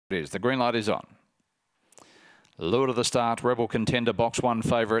It is. The green light is on. Lure to the start. Rebel Contender, box 1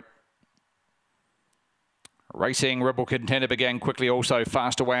 favourite. Racing, Rebel Contender began quickly, also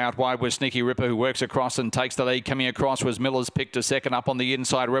fast away out wide was Sneaky Ripper, who works across and takes the lead. Coming across was Miller's Pick to second. Up on the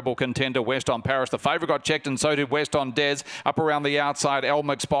inside, Rebel Contender, West on Paris. The favourite got checked, and so did West on Des. Up around the outside, El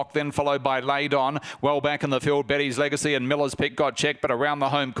McSpock, then followed by Laid On. Well back in the field, Betty's Legacy and Miller's Pick got checked, but around the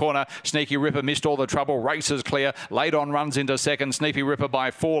home corner, Sneaky Ripper missed all the trouble. Races clear. Laid On runs into second. Sneaky Ripper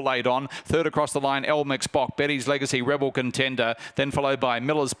by 4, Laid On. Third across the line, El McSpock, Betty's Legacy, Rebel Contender, then followed by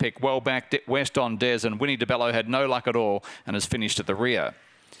Miller's Pick, well back, West on Des, and Winnie DeBello had no luck at all and has finished at the rear.